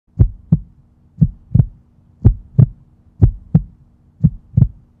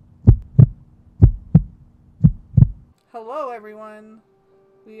Hello everyone!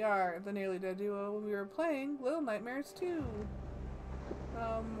 We are the Nearly Dead Duo and we are playing Little Nightmares 2.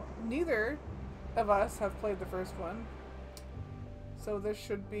 Neither of us have played the first one, so this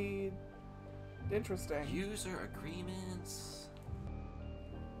should be interesting. User agreements.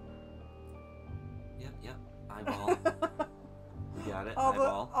 Yep. Eyeball. We got it.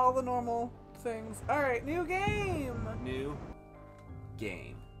 Eyeball. All the normal things. Alright, new game! New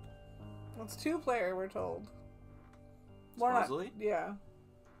game. It's 2-player, we're told. Supposedly? Yeah.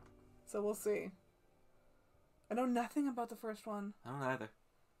 So we'll see. I know nothing about the first one. I don't either.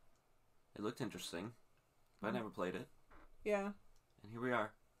 It looked interesting, but I never played it. Yeah. And here we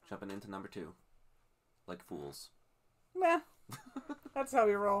are, jumping into number 2. Like fools. Meh. That's how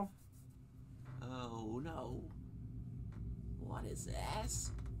we roll. Oh no. What is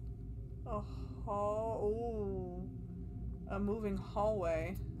this? Ooh. A moving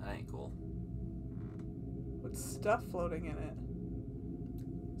hallway. That ain't cool. With stuff floating in it.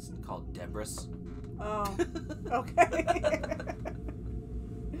 It's called debris. Oh. Okay.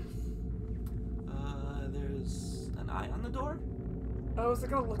 There's an eye on the door? Oh, is it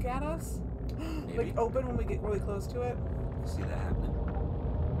gonna look at us? Maybe. Like open when we get really close to it? I see that happening.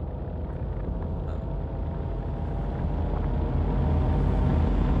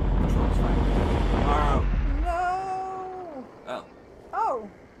 Control's fine. Tomorrow. No! Oh. Oh!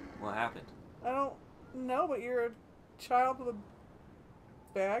 What happened? I don't know, but you're a child with a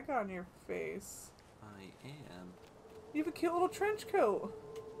bag on your face. I am. You have a cute little trench coat.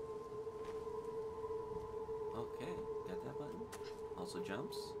 Okay, got that button. Also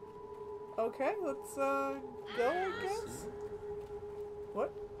jumps. Okay, let's go, I guess.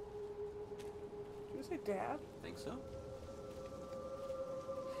 What? Did you say dad? Think so?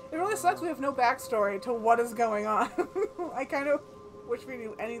 It really sucks we have no backstory to what is going on. I kind of wish we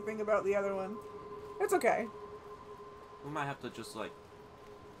knew anything about the other one. It's okay. We might have to just like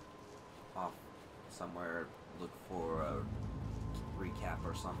off somewhere look for a recap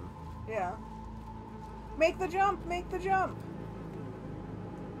or something. Yeah. Make the jump! Make the jump!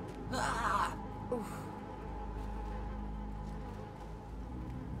 Ah! Oof.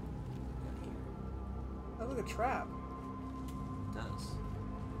 That was like a trap. It does.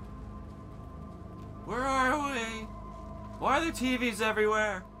 Where are we? Why are there TVs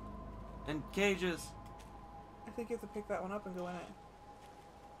everywhere? And cages. I think you have to pick that one up and go in it.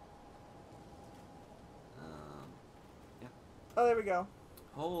 Yeah. Oh, there we go.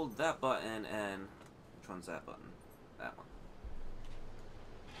 Hold that button and... Which one's that button? That one.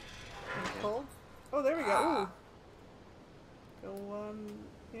 And pull. Oh, there we go. Ooh. Go on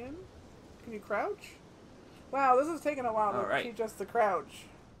in. Can you crouch? Wow, this is taking a while to teach us to crouch.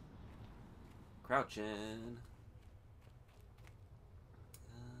 Crouching.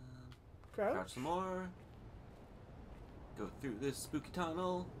 Crouch some more. Go through this spooky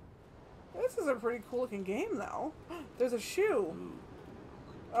tunnel. This is a pretty cool looking game, though. There's a shoe. Ooh.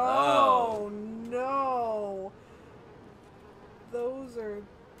 Oh, no. Those are...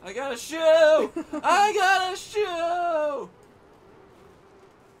 I got a shoe! I got a shoe!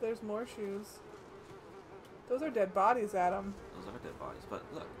 There's more shoes. Those are dead bodies, Adam. Those are dead bodies, but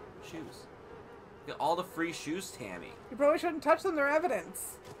look, shoes. Get all the free shoes, Tammy. You probably shouldn't touch them, they're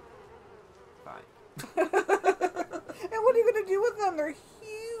evidence. Fine. And what are you going to do with them? They're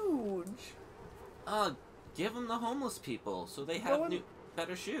huge. Give them the homeless people so they have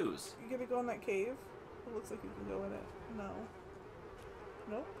better shoes. You gonna go in that cave? It looks like you can go in it. No.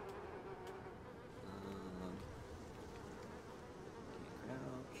 Nope.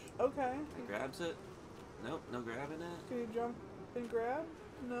 Crouch. Okay. He grabs it. Nope, no grabbing it. Can you jump and grab?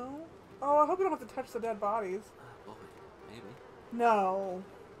 No. Oh, I hope you don't have to touch the dead bodies. Boy, maybe. No.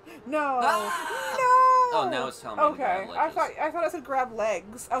 No. Ah! No. Oh, now it's telling me to grab ledges. I thought I said grab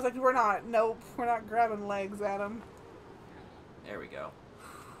legs. I was like, we're not. Nope, we're not grabbing legs, Adam. There we go.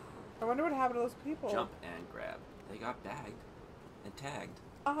 I wonder what happened to those people. Jump and grab. They got bagged and tagged.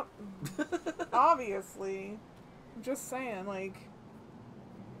 Obviously. I'm just saying, like...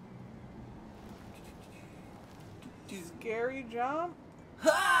 Scary jump?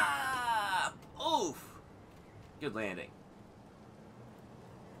 Ha! Oof! Good landing.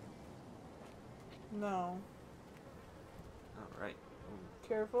 No. Alright.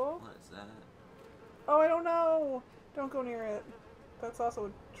 Careful. What is that? Oh, I don't know! Don't go near it. That's also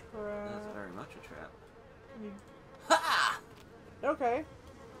a trap. That's very much a trap. Ha! Okay.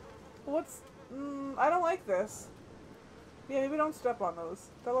 What's... I don't like this. Yeah, maybe don't step on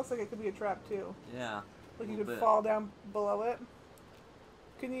those. That looks like it could be a trap, too. Yeah. Like you could fall down below it.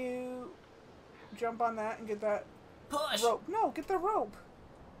 Can you jump on that and get that Push! rope? No, get the rope.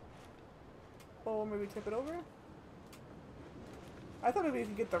 Or maybe tip it over? I thought maybe you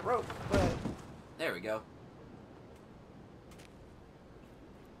could get the rope, but... There we go.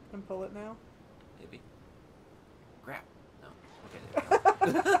 And pull it now? Maybe. Grab. No. Okay, there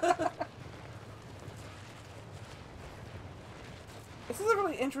we go. This is a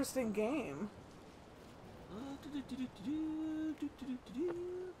really interesting game.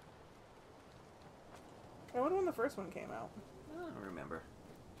 I wonder when the first one came out. I don't remember.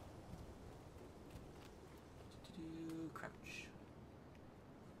 Crouch.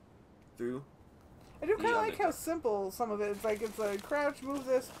 Through. I do kind of like how simple some of it. It's like crouch, move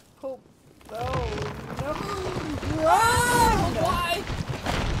this, pull. Oh no! Oh, why?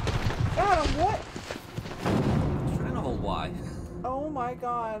 Adam, what? I'm trying to hold Y. Oh my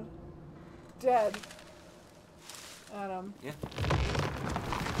god! Dead. Adam. Yeah.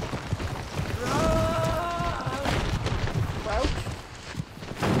 Crouch.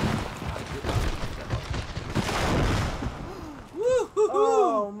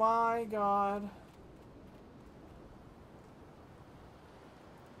 Oh my god.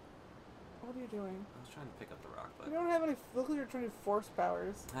 What are you doing? I was trying to pick up the rock, but... You don't have any... Look like you're trying to do force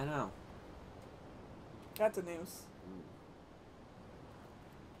powers. I know. That's a noose.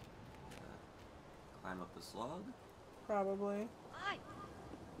 Climb up this log? Probably.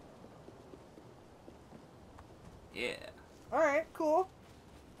 Yeah. Alright, cool.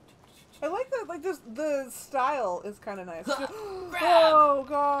 I like that, like, just the style is kind of nice. Oh,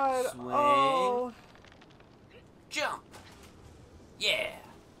 God. Swing. Oh. Jump. Yeah.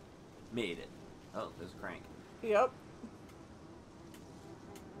 Made it. Oh, there's a crank. Yep.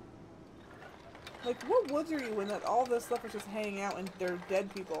 Like, what woods are you in that all this stuff is just hanging out and they're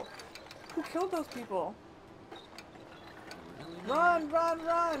dead people? Who killed those people? Run, run,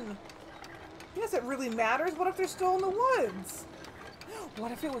 run! Yes, it really matters. What if they're still in the woods?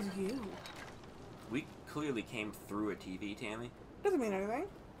 What if it was you? We clearly came through a TV, Tammy. Doesn't mean anything.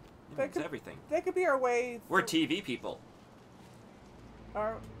 It That means could, everything. that could be our way. We're TV people.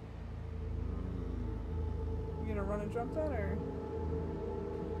 Are you gonna run and jump then, or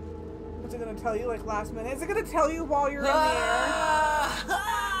what's it gonna tell you like last minute? Is it gonna tell you while you're in the air?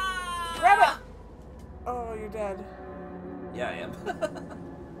 Grab it! Oh, you're dead. Yeah, I am.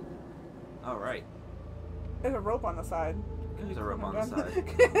 Alright. There's a rope on the side. There's a rope on the side.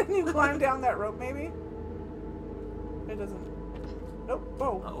 Can you climb down that rope, maybe? It doesn't. Nope.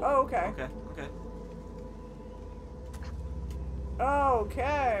 Oh. Oh, okay. Okay, okay.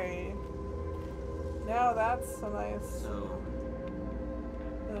 Okay. Now that's a nice. So...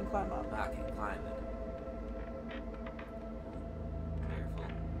 And then climb up. I can climb it. Careful.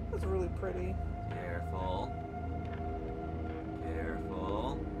 That's really pretty. Careful.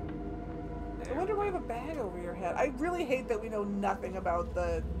 Careful. I wonder why you have a bag over your head. I really hate that we know nothing about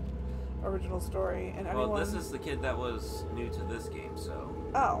the original story. And well, this is the kid that was new to this game, so...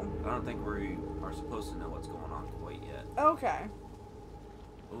 Oh. I don't think we are supposed to know what's going on quite yet. Okay.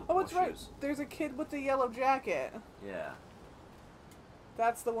 Ooh, Oh, it's right. shoes. There's a kid with the yellow jacket. Yeah.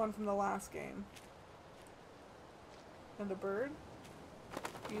 That's the one from the last game. And a bird?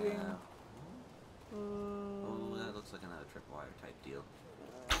 Eating... Oh, that looks like another tripwire type deal.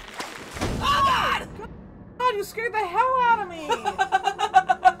 Oh, God! God, you scared the hell out of me!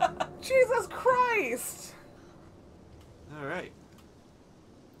 Jesus Christ! Alright.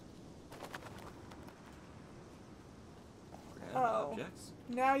 Objects.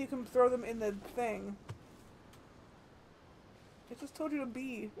 Now you can throw them in the thing. It just told you to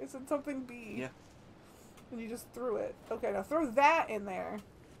B. It said something B. Yeah. And you just threw it. Okay, now throw that in there.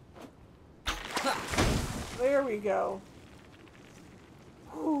 There we go.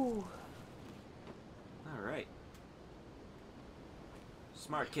 Whew. Alright.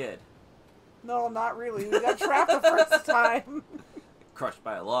 Smart kid. No, not really. We got trapped the first time. Crushed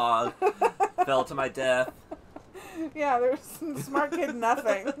by a log. Fell to my death. Yeah, there's smart kid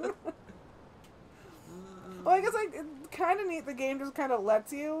nothing. Well, I guess like it's kind of neat. The game just kind of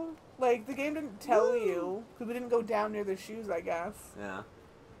lets you. Like the game didn't tell you because we didn't go down near the shoes. I guess. Yeah.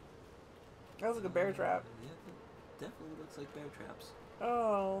 That was like a bear trap. Yeah, it definitely looks like bear traps.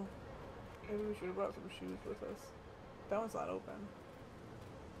 Oh, maybe we should have brought some shoes with us. That one's not open.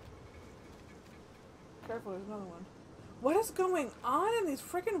 Careful, there's another one. What is going on in these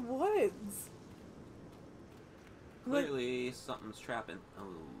freaking woods? Clearly, something's trapping. Oh.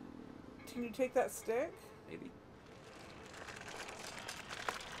 Can you take that stick? Maybe.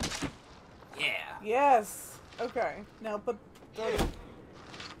 Yeah. Yes. Okay. Now put the...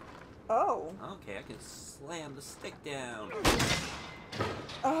 Oh. Okay, I can slam the stick down.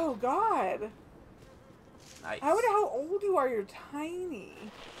 Oh, God. Nice. I wonder how old you are. You're tiny.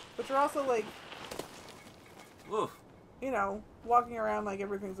 But you're also, like... Oof. you know, walking around like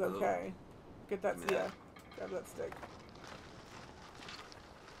everything's okay. Get that, Give me that. grab that stick.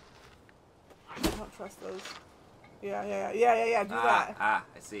 I don't trust those. Yeah, do that.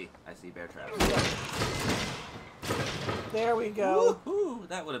 I see bear traps. Yeah. There we go. Woohoo!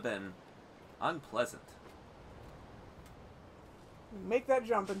 That would have been unpleasant. Make that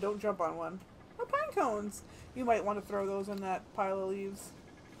jump and don't jump on one. Oh, pine cones! You might want to throw those in that pile of leaves.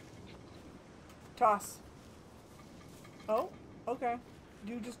 Toss. Oh, okay.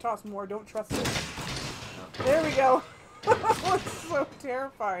 You just toss more. Don't trust it. No. There we go. That was so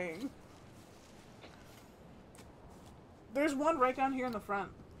terrifying. There's one right down here in the front.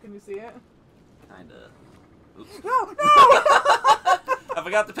 Can you see it? Kinda. Oops. No! No! I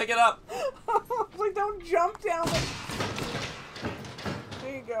forgot to pick it up! Like, don't jump down the...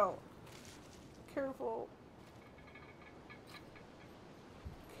 There you go. Careful.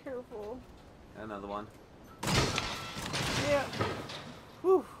 Careful. Another one. Yeah.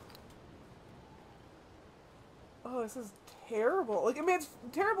 Whew. Oh, this is terrible. Like, I mean, it's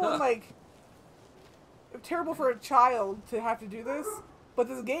terrible in, like... Terrible for a child to have to do this, but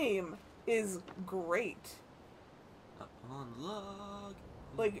this game is great. Up on the log.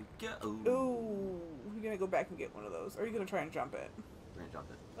 Like, go. Ooh. You're gonna go back and get one of those. Or are you gonna try and jump it? We're gonna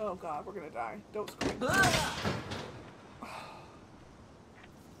jump it. Oh god, we're gonna die. Don't scream.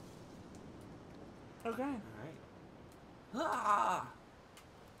 Okay. Alright. Ah!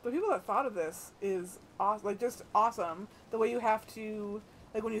 The people that thought of this is awesome. Like, just awesome. The way you have to,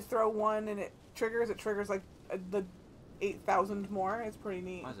 like, when you throw one and it triggers like the 8,000 more. It's pretty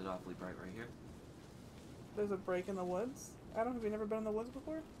neat. Why is it awfully bright right here? There's a break in the woods. Adam, have you never been in the woods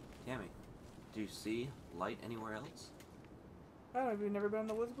before? Tammy, do you see light anywhere else? Adam, have you never been in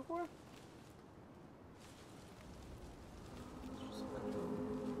the woods before?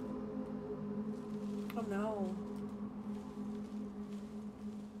 Oh no.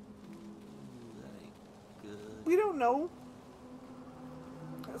 Ooh, that ain't good. We don't know.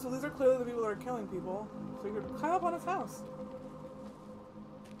 So these are clearly the people that are killing people. So you could climb up on his house.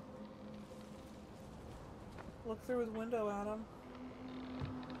 Look through his window, Adam.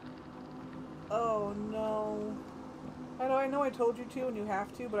 Oh no. I know I told you to and you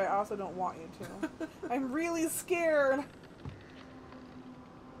have to, but I also don't want you to. I'm really scared.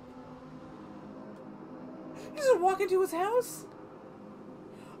 You just walk into his house?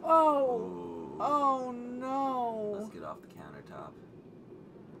 Oh. Ooh. Oh no. Let's get off the countertop.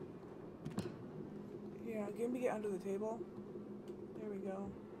 Yeah, get me get under the table. There we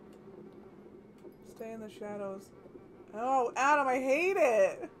go. Stay in the shadows. Oh, Adam, I hate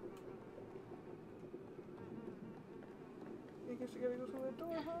it! I guess you gotta go through that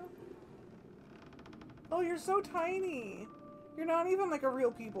door, huh? Oh, you're so tiny! You're not even like a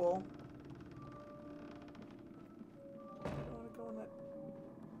real people. I wanna go in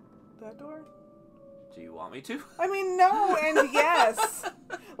that door? Do you want me to? I mean, no and yes!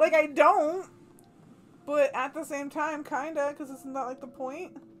 Like, I don't. But at the same time, kinda, because it's not like the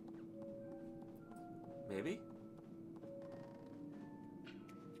point. Maybe?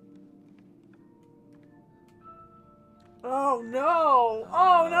 Oh no!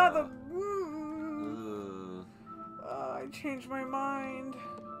 Oh, not the. I changed my mind.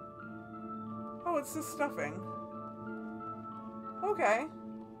 Oh, it's just stuffing. Okay.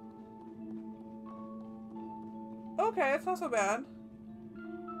 Okay, it's not so bad.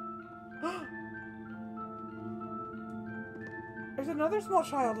 There's another small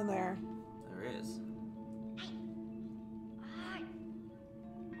child in there. There is.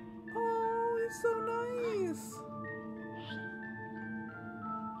 Oh, he's so nice.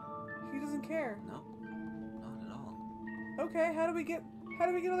 He doesn't care. No, not at all. Okay, how do we get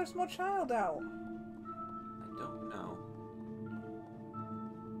another small child out? I don't know.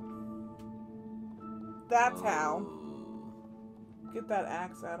 That's how. Get that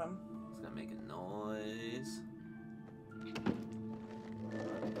axe at him. It's gonna make a noise.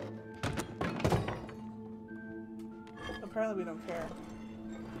 Apparently we don't care.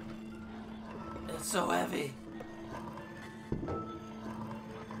 It's so heavy.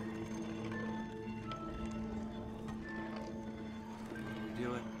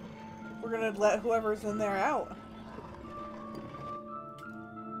 Do it. We're gonna let whoever's in there out.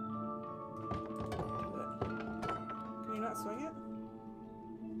 Do it. Can you not swing it?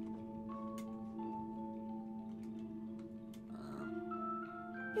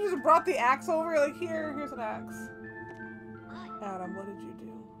 You just brought the axe over, like, here's an axe. Adam, what did you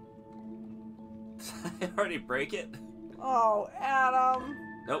do? I already break it? Oh, Adam.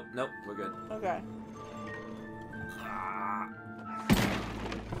 Nope, we're good. Okay.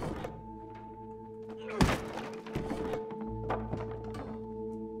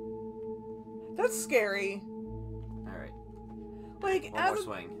 was scary. Alright. Like, One more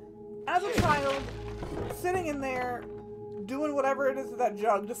swing. as a child, sitting in there, doing whatever it is to that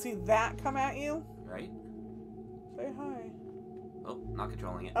jug, to see that come at you. Right? Say hi. Oh, not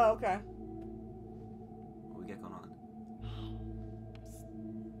controlling it. Oh, okay. What do we get going on?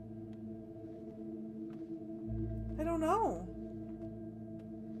 I don't know.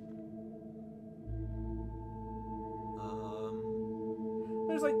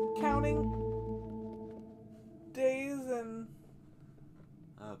 There's like counting days and...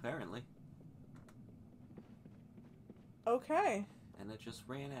 Apparently. Okay. And it just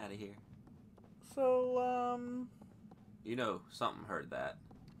ran out of here. So, You know, something heard that.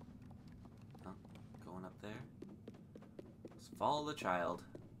 Oh, going up there. Let's follow the child.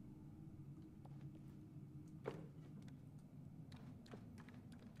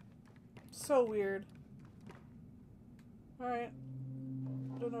 so weird. Alright.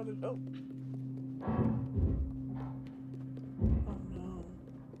 Don't know what to... Oh. Oh, no.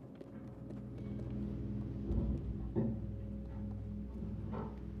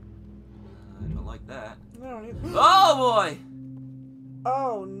 I don't like that. I don't need... Oh, boy!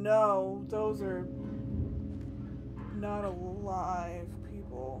 Oh, no. Those are... not alive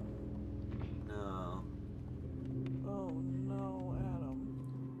people. No. Oh, no, Adam.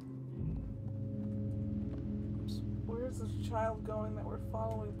 Oops. Where's this child going that we're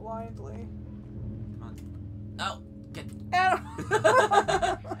following blindly? Come on. No! Get... Adam!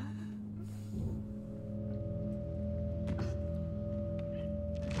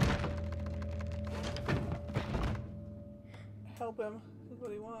 Help him. That's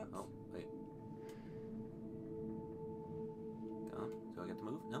what he wants. Oh, wait. Go on. Do I get to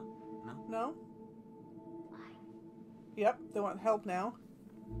move? No? No? No? Yep, they want help now.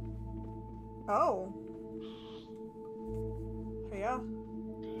 Oh. Yeah.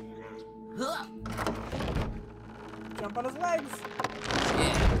 Huh! Jump on his legs.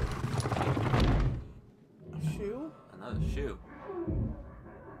 Yeah. A shoe? Another shoe.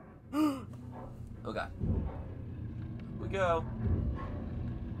 Oh, God. We go.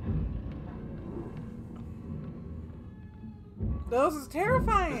 Those is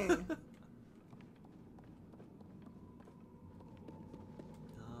terrifying.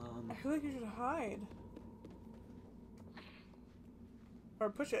 I feel like you should hide. Or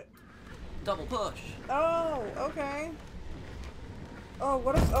push it. Double push. Oh, okay. Oh,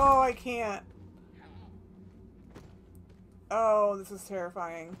 what if... Oh, I can't. Oh, this is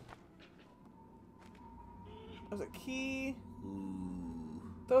terrifying. There's a key. Ooh.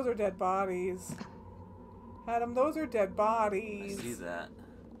 Those are dead bodies. Adam, those are dead I bodies. see that.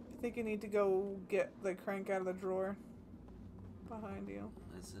 I think you need to go get the crank out of the drawer. Behind you.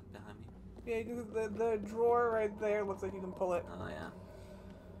 Is it behind me? Yeah, because the drawer right there looks like you can pull it. Oh, yeah.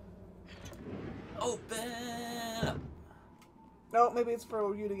 Open! No, maybe it's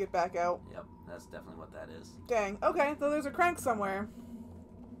for you to get back out. Yep, that's definitely what that is. Dang. Okay, so there's a crank somewhere.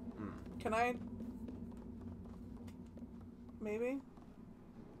 Hmm. Can I... Maybe?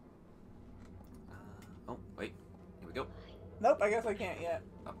 Oh, wait. Here we go. Nope, I guess I can't yet.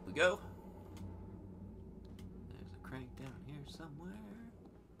 Up we go. There's a crank down here somewhere.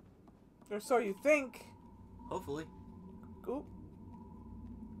 Or so you think. Hopefully. Oop.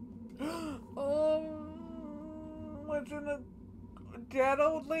 What's in a dead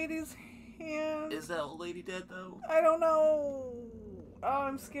old lady's hand? Is that old lady dead, though? I don't know. Oh,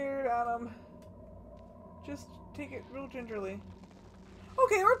 I'm scared, Adam. Just take it real gingerly.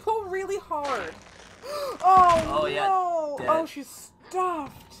 Okay, or pull really hard. Oh, yeah, no. dead. Oh, she's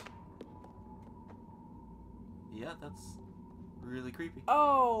stuffed. Yeah, that's really creepy.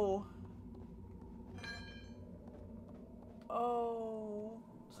 Oh. Oh.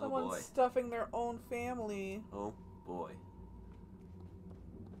 Someone's boy. stuffing their own family. Oh, boy.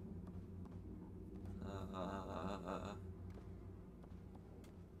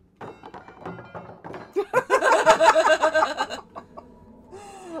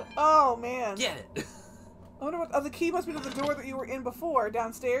 Oh, man. Get it! I wonder what... Oh, the key must be to the door that you were in before,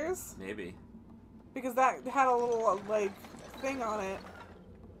 downstairs? Maybe. Because that had a little, like, thing on it.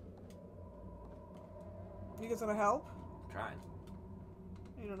 You guys want to help? I'm trying.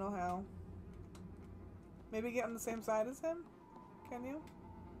 You don't know how. Maybe get on the same side as him? Can you?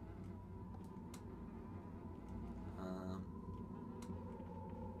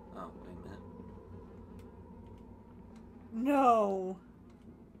 Oh, wait a minute. No.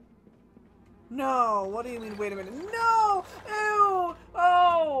 No. What do you mean, wait a minute? No! Ew!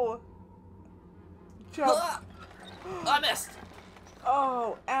 Oh! Jump. Ah! I missed!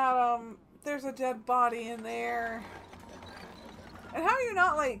 Oh, Adam. There's a dead body in there. And how are you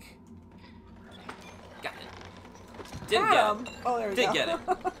not, like... Got it. Didn't get Adam. it. Oh, there we Did go. get it.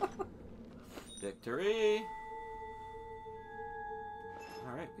 Victory.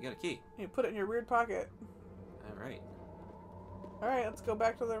 Alright, we got a key. You put it in your weird pocket. Alright. Alright, let's go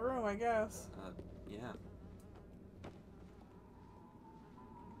back to the room, I guess. Yeah.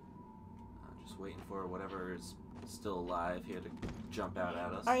 I'm just waiting for whatever is still alive here to jump out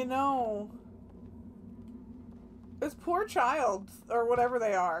at us. I know. This poor child, or whatever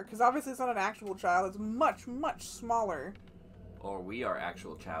they are, because obviously it's not an actual child, it's much, much smaller. Or we are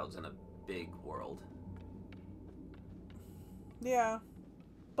actual childs in a big world. Yeah.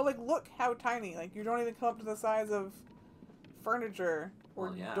 But, like, look how tiny. Like, you don't even come up to the size of furniture or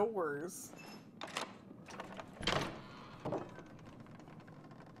Well, yeah. doors.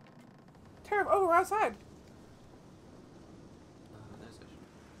 Oh, we're outside. There's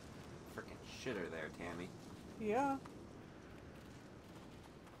a freaking shitter there, Tammy. Yeah.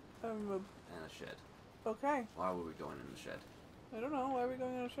 And a shed. Okay. Why were we going in the shed? I don't know. Why are we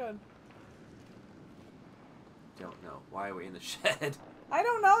going in a shed? Don't know. Why are we in the shed? I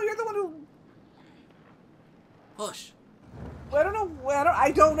don't know. You're the one who... Push. I don't know.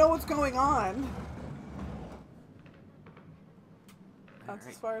 I don't know what's going on. That's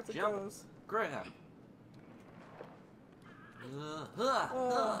as far as it Jump. goes. Grab.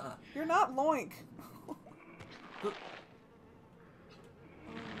 You're not Loink.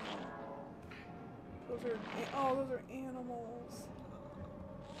 Those are animals.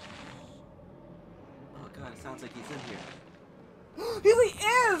 Oh god, it sounds like he's in here. He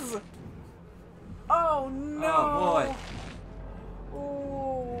is! Oh no! Oh boy!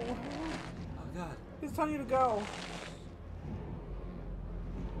 Oh. Oh god. He's telling you to go.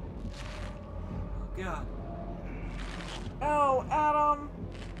 Oh god. Oh, Adam.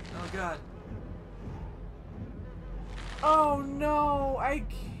 Oh god. Oh no, I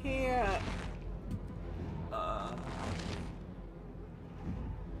can't.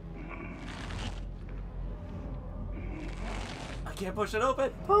 I can't push it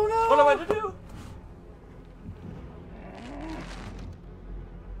open. Oh no! What am I to do?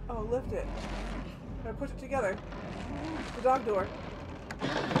 Oh, lift it. Gotta push it together. The dog door.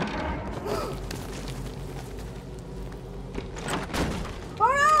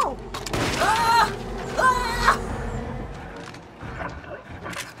 Oh no! Ah! Ah!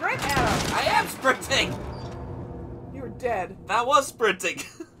 Sprint, Adam! I am sprinting! You were dead. That was sprinting!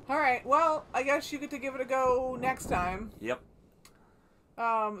 Alright, well, I guess you get to give it a go next time. Yep.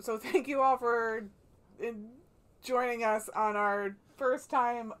 So thank you all for joining us on our first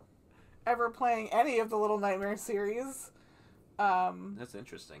time ever playing any of the Little Nightmares series. That's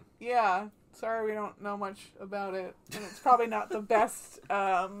interesting. Yeah. Sorry we don't know much about it. And it's probably not the best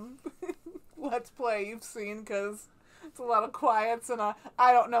Let's Play you've seen, because it's a lot of quiets and I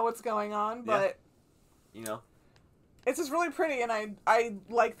don't know what's going on, but... Yeah. You know. It's just really pretty, and I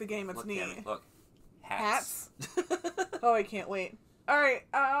like the game. It's Look, neat. Tammy, look. Hats. Oh, I can't wait. Alright,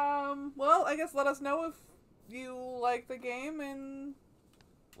 well, I guess let us know if you like the game, and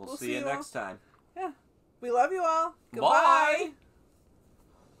We'll see you next time. Yeah. We love you all. Goodbye. Bye.